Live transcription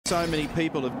so many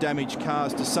people have damaged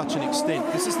cars to such an extent.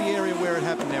 This is the area where it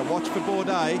happened now. Watch for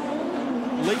Bourdais.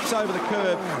 Leaps over the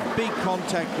curb, big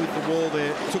contact with the wall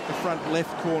there, took the front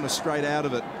left corner straight out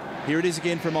of it. Here it is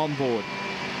again from on board.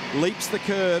 Leaps the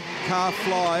curb, car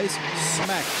flies,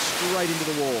 smack straight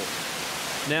into the wall.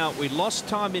 Now, we lost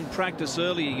time in practice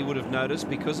earlier, you would have noticed,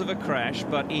 because of a crash,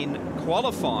 but in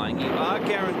qualifying, you are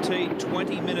guaranteed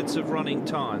 20 minutes of running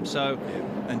time. So,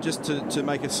 and just to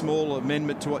make a small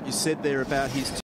amendment to what you said there about his